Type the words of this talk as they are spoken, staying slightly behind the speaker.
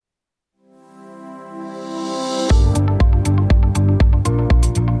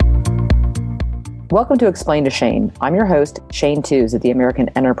Welcome to Explain to Shane. I'm your host, Shane Tews at the American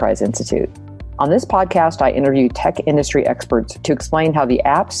Enterprise Institute. On this podcast, I interview tech industry experts to explain how the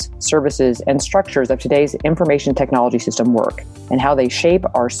apps, services, and structures of today's information technology system work and how they shape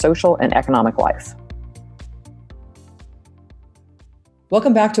our social and economic life.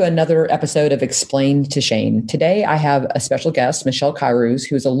 Welcome back to another episode of Explain to Shane. Today, I have a special guest, Michelle Kairouz,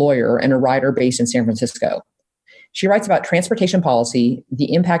 who is a lawyer and a writer based in San Francisco. She writes about transportation policy,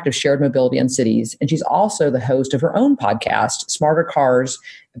 the impact of shared mobility on cities, and she's also the host of her own podcast, Smarter Cars,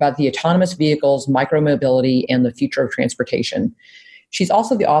 about the autonomous vehicles, micromobility, and the future of transportation. She's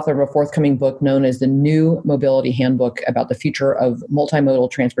also the author of a forthcoming book known as the New Mobility Handbook about the future of multimodal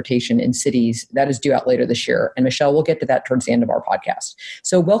transportation in cities that is due out later this year. And Michelle, we'll get to that towards the end of our podcast.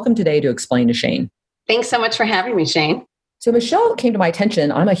 So welcome today to Explain to Shane. Thanks so much for having me, Shane. So Michelle came to my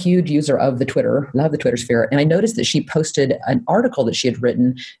attention. I'm a huge user of the Twitter, love the Twitter sphere. And I noticed that she posted an article that she had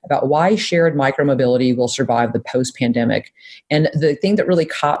written about why shared micromobility will survive the post-pandemic. And the thing that really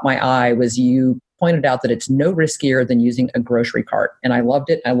caught my eye was you pointed out that it's no riskier than using a grocery cart. And I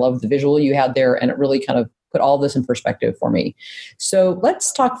loved it. I loved the visual you had there. And it really kind of put all this in perspective for me. So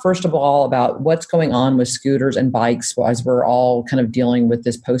let's talk first of all about what's going on with scooters and bikes as we're all kind of dealing with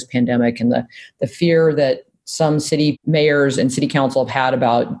this post-pandemic and the fear that some city mayors and city council have had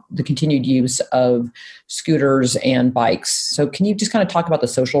about the continued use of scooters and bikes. So can you just kind of talk about the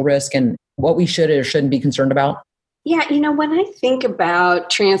social risk and what we should or shouldn't be concerned about? Yeah, when I think about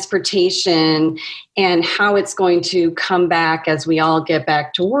transportation and how it's going to come back as we all get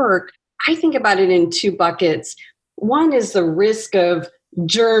back to work, I think about it in two buckets. One is the risk of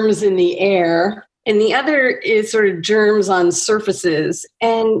germs in the air, and the other is sort of germs on surfaces.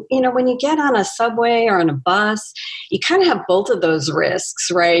 And, when you get on a subway or on a bus, you kind of have both of those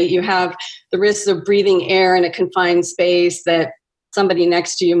risks, right? You have the risks of breathing air in a confined space that somebody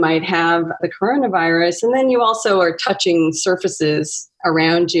next to you might have the coronavirus. And then you also are touching surfaces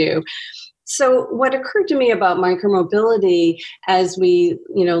around you. So what occurred to me about micromobility as we,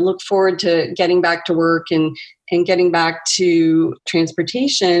 look forward to getting back to work and getting back to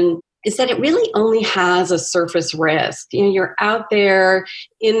transportation is that it really only has a surface risk. You're out there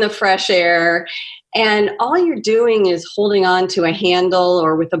in the fresh air, and all you're doing is holding on to a handle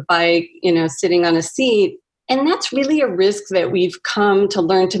or with a bike, sitting on a seat. And that's really a risk that we've come to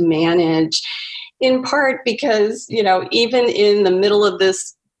learn to manage, in part because, even in the middle of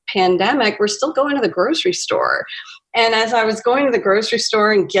this pandemic, we're still going to the grocery store. And as I was going to the grocery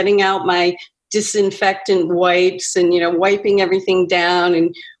store and getting out my disinfectant wipes and, wiping everything down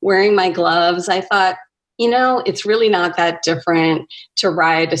and wearing my gloves, I thought, it's really not that different to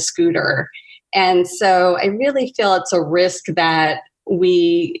ride a scooter. And so I really feel it's a risk that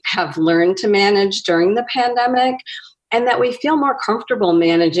we have learned to manage during the pandemic and that we feel more comfortable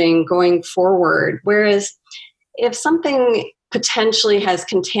managing going forward. Whereas if something potentially has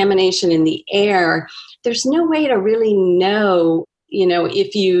contamination in the air, there's no way to really know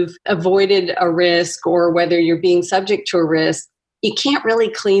if you've avoided a risk or whether you're being subject to a risk. You can't really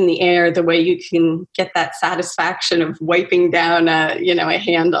clean the air the way you can get that satisfaction of wiping down a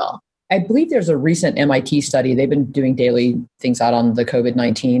handle. I believe there's a recent MIT study. They've been doing daily things out on the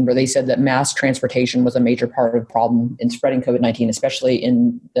COVID-19 where they said that mass transportation was a major part of the problem in spreading COVID-19, especially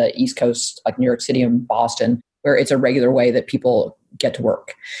in the East Coast, like New York City and Boston, where it's a regular way that people get to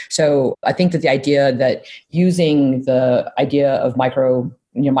work. So I think that the idea that using the idea of micro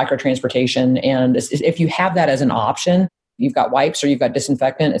transportation, and if you have that as an option, you've got wipes or you've got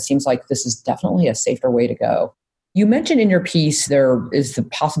disinfectant, it seems like this is definitely a safer way to go. You mentioned in your piece there is the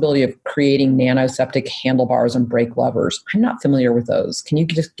possibility of creating nanoseptic handlebars and brake levers. I'm not familiar with those. Can you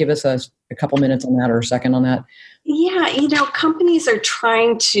just give us a couple minutes on that or a second on that? Yeah, companies are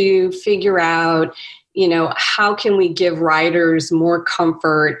trying to figure out how can we give riders more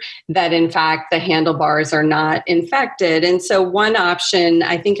comfort that in fact the handlebars are not infected? And so one option,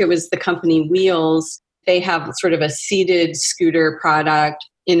 I think it was the company Wheels, they have sort of a seated scooter product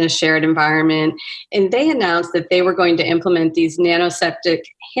in a shared environment. And they announced that they were going to implement these nanoseptic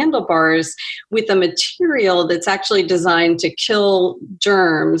handlebars with a material that's actually designed to kill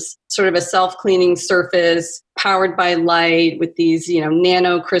germs, sort of a self-cleaning surface powered by light with these,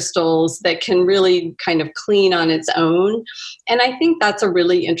 nanocrystals that can really kind of clean on its own. And I think that's a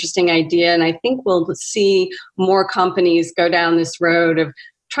really interesting idea. And I think we'll see more companies go down this road of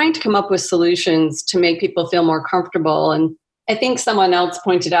trying to come up with solutions to make people feel more comfortable. And I think someone else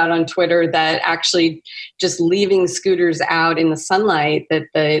pointed out on Twitter that actually just leaving scooters out in the sunlight, that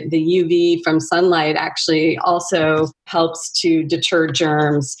the UV from sunlight actually also helps to deter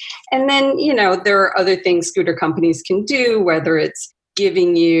germs. And then, there are other things scooter companies can do, whether it's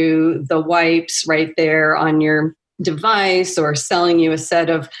giving you the wipes right there on your device or selling you a set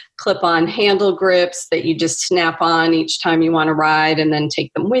of clip-on handle grips that you just snap on each time you want to ride and then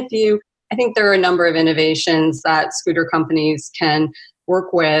take them with you. I think there are a number of innovations that scooter companies can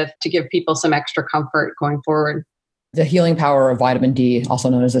work with to give people some extra comfort going forward. The healing power of vitamin D,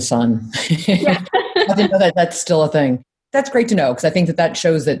 also known as the sun. Yeah. I didn't know that that's still a thing. That's great to know, because I think that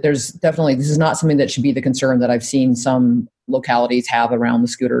shows that there's definitely, this is not something that should be the concern that I've seen some localities have around the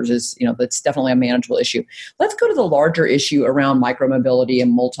scooters. Is, that's definitely a manageable issue. Let's go to the larger issue around micromobility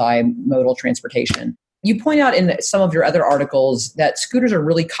and multimodal transportation. You point out in some of your other articles that scooters are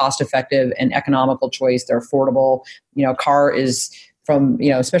really cost effective and economical choice. They're affordable. Car is from,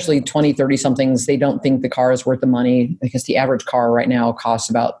 especially 20, 30 somethings, they don't think the car is worth the money, because the average car right now costs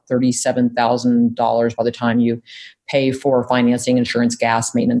about $37,000 by the time you pay for financing, insurance,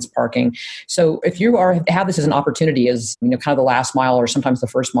 gas, maintenance, parking. So if you have this as an opportunity as, kind of the last mile or sometimes the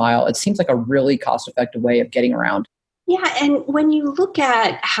first mile, it seems like a really cost-effective way of getting around. Yeah, and when you look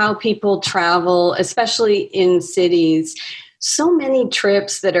at how people travel, especially in cities, so many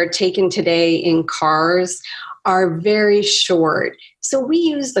trips that are taken today in cars are very short. So we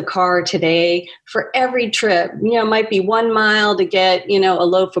use the car today for every trip. It might be 1 mile to get, a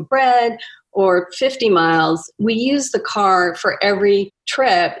loaf of bread, or 50 miles. We use the car for every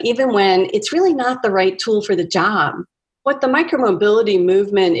trip, even when it's really not the right tool for the job. What the micromobility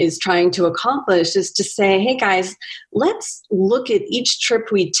movement is trying to accomplish is to say, hey guys, let's look at each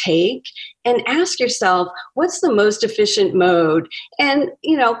trip we take and ask yourself, what's the most efficient mode? And,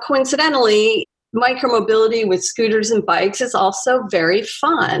 coincidentally, micromobility with scooters and bikes is also very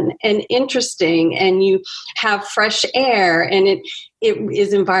fun and interesting, and you have fresh air, and it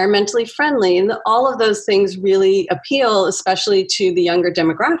is environmentally friendly, and all of those things really appeal, especially to the younger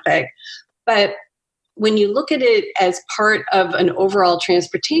demographic. But when you look at it as part of an overall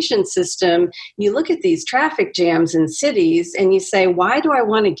transportation system, you look at these traffic jams in cities and you say, why do I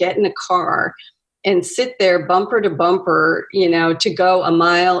want to get in a car and sit there bumper to bumper, to go 1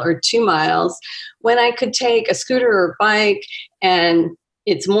 mile or 2 miles, when I could take a scooter or bike and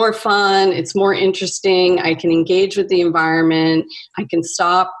it's more fun, it's more interesting, I can engage with the environment, I can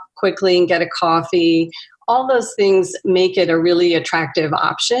stop quickly and get a coffee. All those things make it a really attractive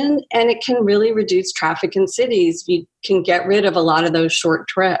option, and it can really reduce traffic in cities. You can get rid of a lot of those short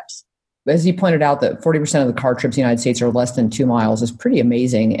trips. As you pointed out, that 40% of the car trips in the United States are less than 2 miles is pretty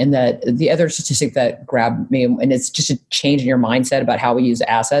amazing. And that the other statistic that grabbed me, and it's just a change in your mindset about how we use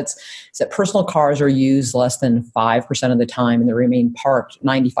assets, is that personal cars are used less than 5% of the time, and they remain parked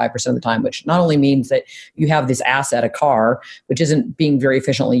 95% of the time, which not only means that you have this asset, a car, which isn't being very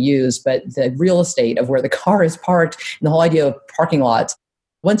efficiently used, but the real estate of where the car is parked and the whole idea of parking lots.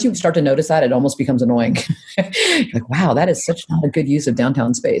 Once you start to notice that, it almost becomes annoying. Like, wow, that is such not a good use of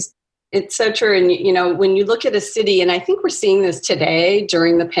downtown space. It's so true. And, when you look at a city, and I think we're seeing this today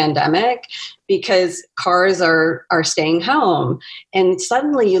during the pandemic, because cars are staying home. And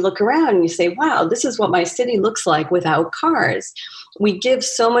suddenly you look around and you say, wow, this is what my city looks like without cars. We give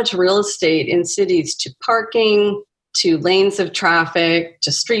so much real estate in cities to parking, to lanes of traffic, to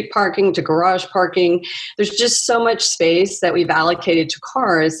street parking, to garage parking. There's just so much space that we've allocated to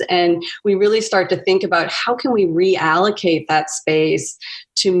cars. And we really start to think about how can we reallocate that space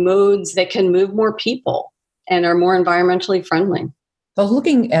to modes that can move more people and are more environmentally friendly. I was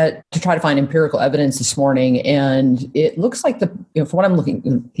looking to try to find empirical evidence this morning, and it looks like from what I'm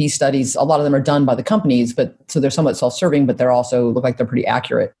looking, these studies, a lot of them are done by the companies, but so they're somewhat self-serving, but they're also look like they're pretty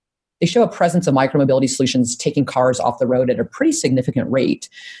accurate. They show a presence of micromobility solutions taking cars off the road at a pretty significant rate.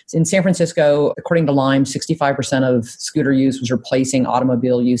 In San Francisco, according to Lime, 65% of scooter use was replacing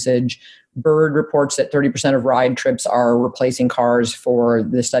automobile usage. Bird reports that 30% of ride trips are replacing cars for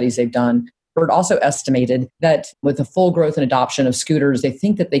the studies they've done. Bird also estimated that with the full growth and adoption of scooters, they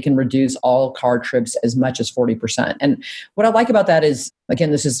think that they can reduce all car trips as much as 40%. And what I like about that is,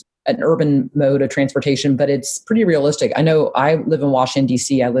 again, this is an urban mode of transportation, but it's pretty realistic. I know I live in Washington,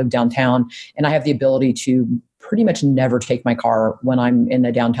 D.C. I live downtown, and I have the ability to pretty much never take my car when I'm in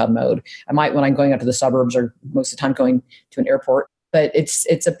a downtown mode. I might when I'm going out to the suburbs, or most of the time going to an airport. But it's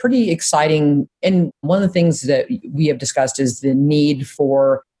a pretty exciting, and one of the things that we have discussed is the need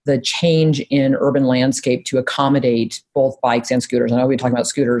for the change in urban landscape to accommodate both bikes and scooters. I know we're talking about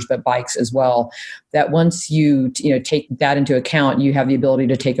scooters, but bikes as well. That once you take that into account, you have the ability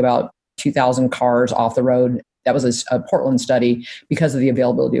to take about 2,000 cars off the road. That was a Portland study because of the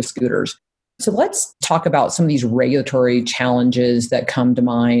availability of scooters. So let's talk about some of these regulatory challenges that come to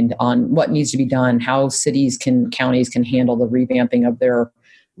mind on what needs to be done, how counties can handle the revamping of their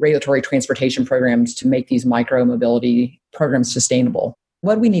regulatory transportation programs to make these micro-mobility programs sustainable?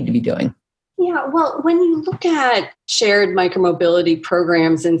 What do we need to be doing? Yeah, well, when you look at shared micromobility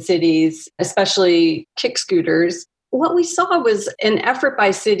programs in cities, especially kick scooters, what we saw was an effort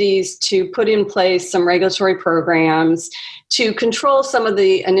by cities to put in place some regulatory programs to control some of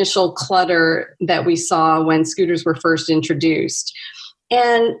the initial clutter that we saw when scooters were first introduced.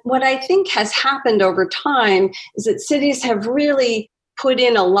 And what I think has happened over time is that cities have really put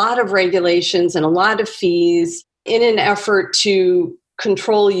in a lot of regulations and a lot of fees in an effort to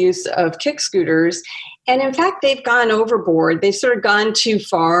control use of kick scooters. And in fact, they've gone overboard. They've sort of gone too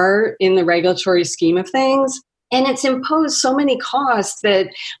far in the regulatory scheme of things. And it's imposed so many costs that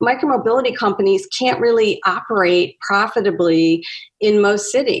micromobility companies can't really operate profitably in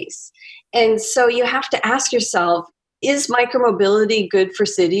most cities. And so you have to ask yourself, is micromobility good for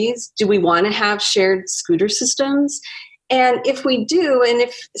cities? Do we want to have shared scooter systems? And if we do, and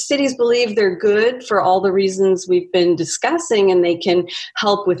if cities believe they're good for all the reasons we've been discussing, and they can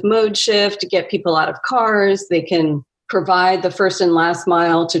help with mode shift, get people out of cars, they can provide the first and last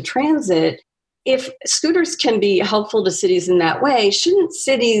mile to transit, if scooters can be helpful to cities in that way, shouldn't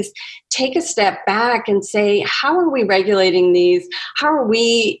cities take a step back and say, how are we regulating these? How are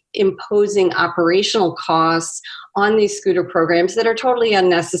we imposing operational costs on these scooter programs that are totally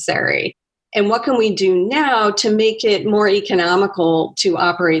unnecessary? And what can we do now to make it more economical to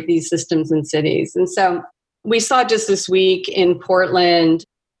operate these systems in cities? And so we saw just this week in Portland,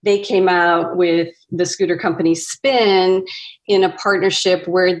 they came out with the scooter company Spin in a partnership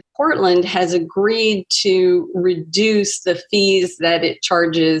where Portland has agreed to reduce the fees that it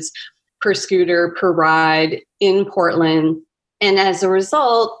charges per scooter, per ride in Portland. And as a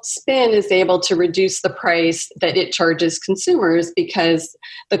result, Spin is able to reduce the price that it charges consumers because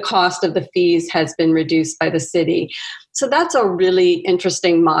the cost of the fees has been reduced by the city. So that's a really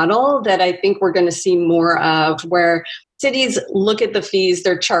interesting model that I think we're going to see more of, where cities look at the fees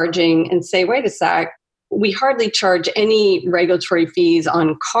they're charging and say, wait a sec, we hardly charge any regulatory fees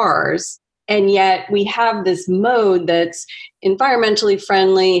on cars. And yet we have this mode that's environmentally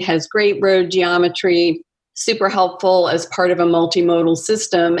friendly, has great road geometry, super helpful as part of a multimodal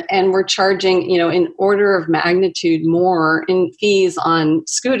system. And we're charging, an order of magnitude more in fees on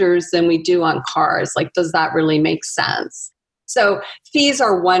scooters than we do on cars. Like, does that really make sense? So fees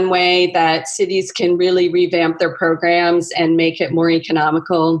are one way that cities can really revamp their programs and make it more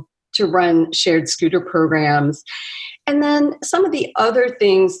economical to run shared scooter programs. And then some of the other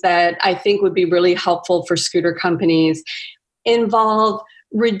things that I think would be really helpful for scooter companies involve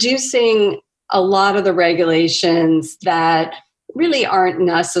reducing a lot of the regulations that really aren't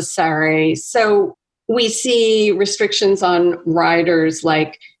necessary. So we see restrictions on riders,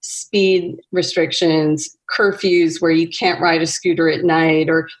 like speed restrictions, curfews where you can't ride a scooter at night,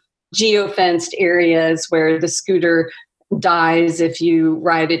 or geofenced areas where the scooter dies if you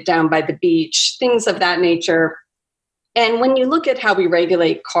ride it down by the beach, things of that nature. And when you look at how we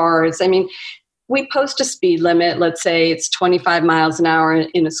regulate cars, we post a speed limit, let's say it's 25 miles an hour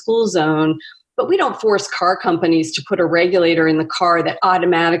in a school zone, but we don't force car companies to put a regulator in the car that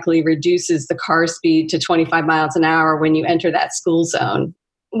automatically reduces the car speed to 25 miles an hour when you enter that school zone.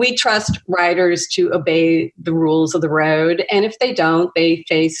 We trust riders to obey the rules of the road, and if they don't, they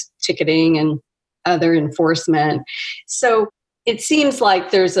face ticketing and other enforcement. So it seems like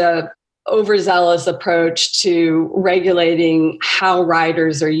there's a overzealous approach to regulating how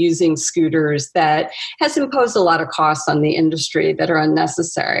riders are using scooters that has imposed a lot of costs on the industry that are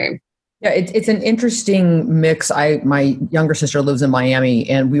unnecessary. Yeah, it's an interesting mix. My younger sister lives in Miami,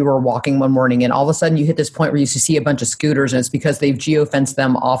 and we were walking one morning, and all of a sudden you hit this point where you see a bunch of scooters, and it's because they've geofenced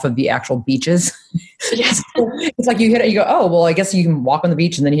them off of the actual beaches. Yes. It's like you hit it, you go, oh, well, I guess you can walk on the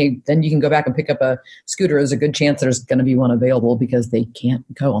beach, and then you can go back and pick up a scooter. There's a good chance there's going to be one available because they can't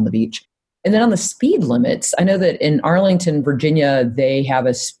go on the beach. And then on the speed limits, I know that in Arlington, Virginia, they have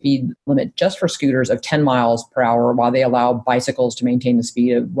a speed limit just for scooters of 10 miles per hour, while they allow bicycles to maintain the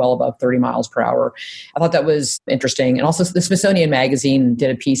speed of well above 30 miles per hour. I thought that was interesting. And also the Smithsonian Magazine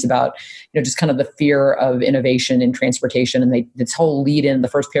did a piece about, just kind of the fear of innovation in transportation. And this whole lead in the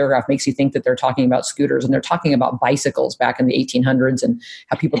first paragraph makes you think that they're talking about scooters, and they're talking about bicycles back in the 1800s and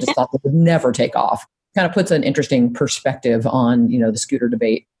how people just thought they would never take off. Kind of puts an interesting perspective on, the scooter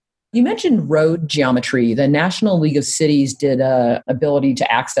debate. You mentioned road geometry. The National League of Cities did a ability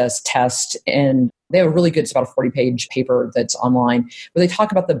to access test, and they have a really good, it's about a 40-page paper that's online, where they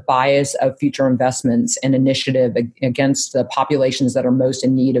talk about the bias of future investments and initiative against the populations that are most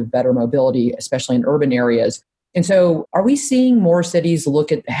in need of better mobility, especially in urban areas. And so are we seeing more cities look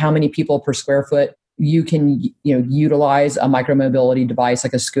at how many people per square foot you can, utilize a micromobility device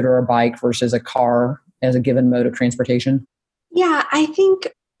like a scooter or bike versus a car as a given mode of transportation? Yeah, I think,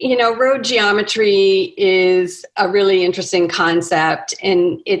 road geometry is a really interesting concept.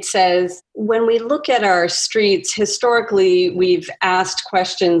 And it says when we look at our streets, historically, we've asked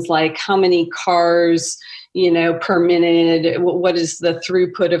questions like how many cars, per minute, what is the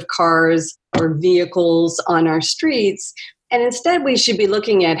throughput of cars or vehicles on our streets? And instead, we should be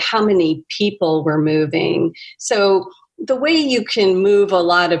looking at how many people we're moving. So the way you can move a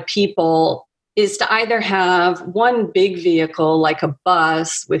lot of people is to either have one big vehicle like a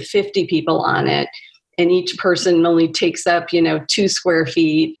bus with 50 people on it, and each person only takes up, 2 square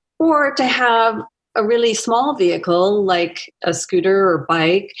feet, or to have a really small vehicle like a scooter or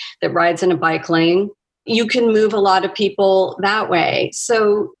bike that rides in a bike lane. You can move a lot of people that way.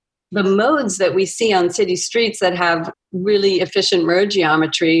 So the modes that we see on city streets that have really efficient road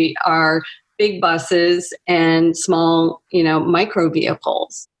geometry are big buses and small, micro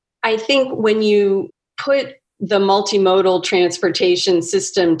vehicles. I think when you put the multimodal transportation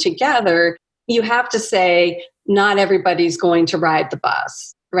system together, you have to say not everybody's going to ride the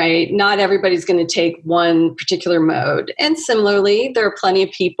bus, right? Not everybody's going to take one particular mode. And similarly, there are plenty of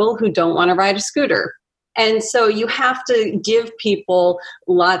people who don't want to ride a scooter. And so you have to give people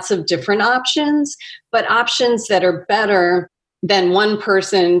lots of different options, but options that are better than one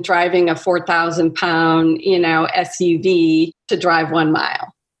person driving a 4,000 pound, SUV to drive 1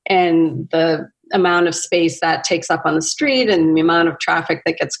 mile. And the amount of space that takes up on the street and the amount of traffic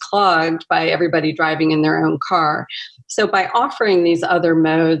that gets clogged by everybody driving in their own car. So by offering these other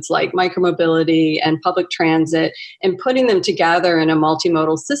modes like micromobility and public transit and putting them together in a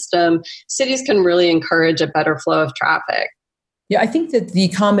multimodal system, cities can really encourage a better flow of traffic. Yeah, I think that the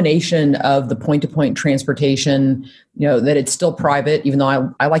combination of the point-to-point transportation, that it's still private, even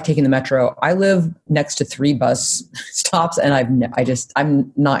though I like taking the metro. I live next to 3 bus stops, and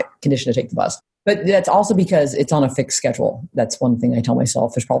I'm not conditioned to take the bus. But that's also because it's on a fixed schedule. That's one thing I tell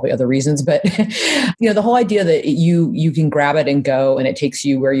myself. There's probably other reasons, but the whole idea that you can grab it and go, and it takes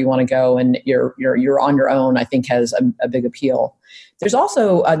you where you want to go, and you're on your own, I think has a big appeal. There's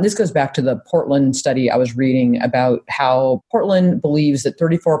also, this goes back to the Portland study I was reading about how Portland believes that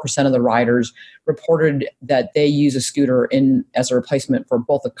 34% of the riders reported that they use a scooter as a replacement for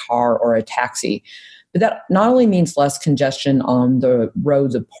both a car or a taxi. But that not only means less congestion on the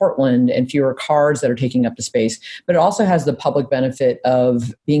roads of Portland and fewer cars that are taking up the space, but it also has the public benefit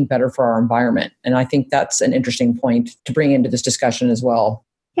of being better for our environment. And I think that's an interesting point to bring into this discussion as well.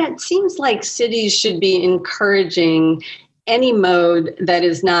 Yeah, it seems like cities should be encouraging any mode that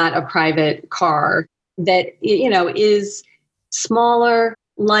is not a private car that, is smaller,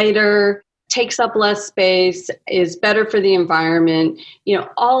 lighter, takes up less space, is better for the environment.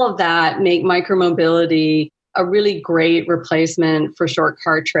 All of that make micromobility a really great replacement for short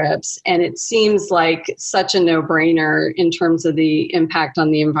car trips. And it seems like such a no-brainer in terms of the impact on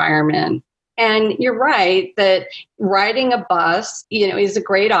the environment. And you're right that riding a bus, is a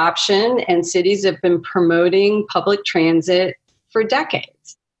great option, and cities have been promoting public transit for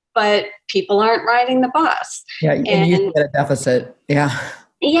decades. But people aren't riding the bus. Yeah, and you get a deficit. Yeah.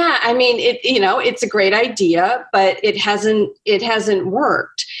 Yeah, I mean, it's a great idea, but it hasn't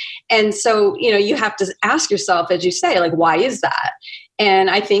worked. And so, you have to ask yourself, as you say, like, why is that?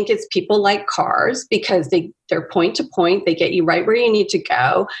 And I think it's people like cars because they're point to point. They get you right where you need to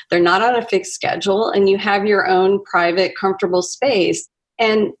go. They're not on a fixed schedule, and you have your own private, comfortable space.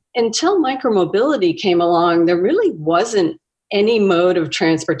 And until micromobility came along, there really wasn't any mode of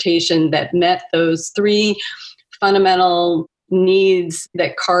transportation that met those 3 fundamental needs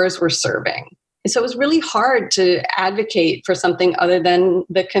that cars were serving. And so it was really hard to advocate for something other than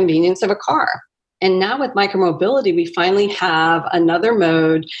the convenience of a car. And now with micromobility, we finally have another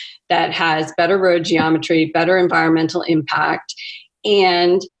mode that has better road geometry, better environmental impact,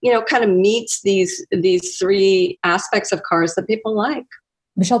 and, kind of meets these 3 aspects of cars that people like.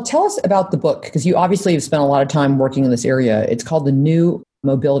 Michelle, tell us about the book, because you obviously have spent a lot of time working in this area. It's called The New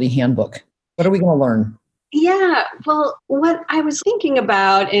Mobility Handbook. What are we going to learn? Yeah, well, what I was thinking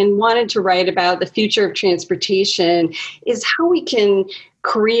about and wanted to write about the future of transportation is how we can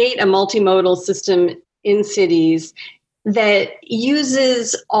create a multimodal system in cities that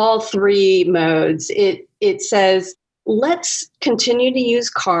uses all 3 modes. It says, let's continue to use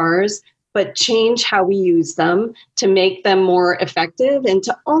cars, but change how we use them to make them more effective and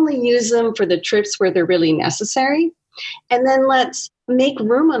to only use them for the trips where they're really necessary. And then let's make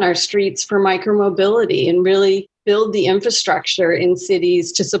room on our streets for micromobility and really build the infrastructure in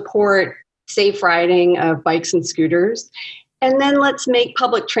cities to support safe riding of bikes and scooters. And then let's make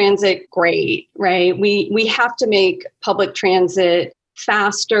public transit great, right? We have to make public transit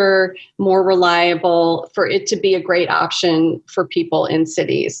faster, more reliable for it to be a great option for people in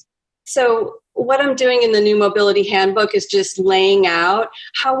cities. So what I'm doing in the new mobility handbook is just laying out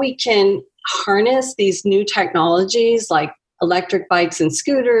how we can harness these new technologies like electric bikes and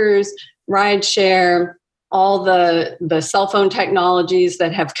scooters, rideshare, all the cell phone technologies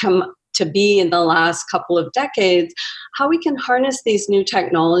that have come to be in the last couple of decades, how we can harness these new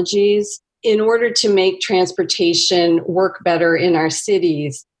technologies in order to make transportation work better in our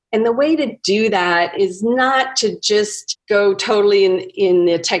cities. And the way to do that is not to just go totally in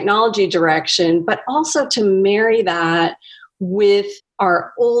the technology direction, but also to marry that with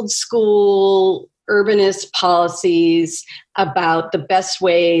our old school urbanist policies about the best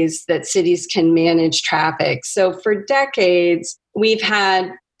ways that cities can manage traffic. So for decades, we've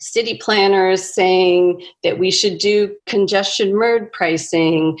had city planners saying that we should do congestion merge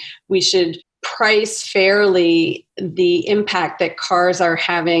pricing, we should price fairly the impact that cars are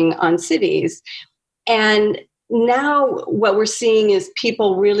having on cities. And now what we're seeing is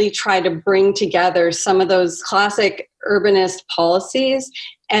people really try to bring together some of those classic urbanist policies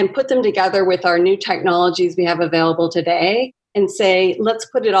and put them together with our new technologies we have available today and say, let's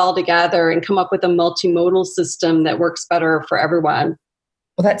put it all together and come up with a multimodal system that works better for everyone.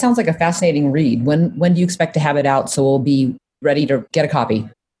 Well, that sounds like a fascinating read. When do you expect to have it out so we'll be ready to get a copy?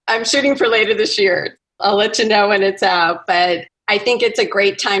 I'm shooting for later this year. I'll let you know when it's out, but I think it's a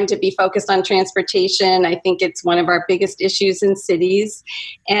great time to be focused on transportation. I think it's one of our biggest issues in cities.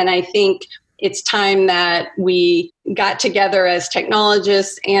 And I think it's time that we got together as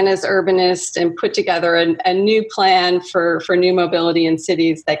technologists and as urbanists and put together a new plan for new mobility in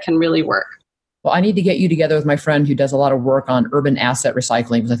cities that can really work. Well, I need to get you together with my friend who does a lot of work on urban asset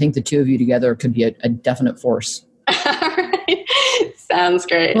recycling, because I think the two of you together could be a definite force. Sounds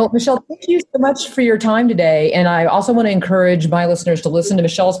great. Well, Michelle, thank you so much for your time today. And I also want to encourage my listeners to listen to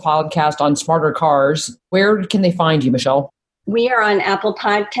Michelle's podcast on smarter cars. Where can they find you, Michelle? We are on Apple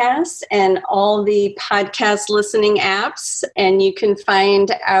Podcasts and all the podcast listening apps. And you can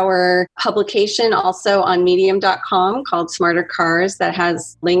find our publication also on medium.com called Smarter Cars that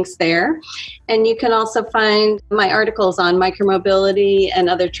has links there. And you can also find my articles on micromobility and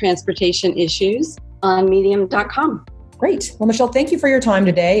other transportation issues on medium.com. Great. Well, Michelle, thank you for your time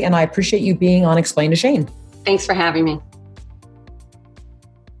today. And I appreciate you being on Explain to Shane. Thanks for having me.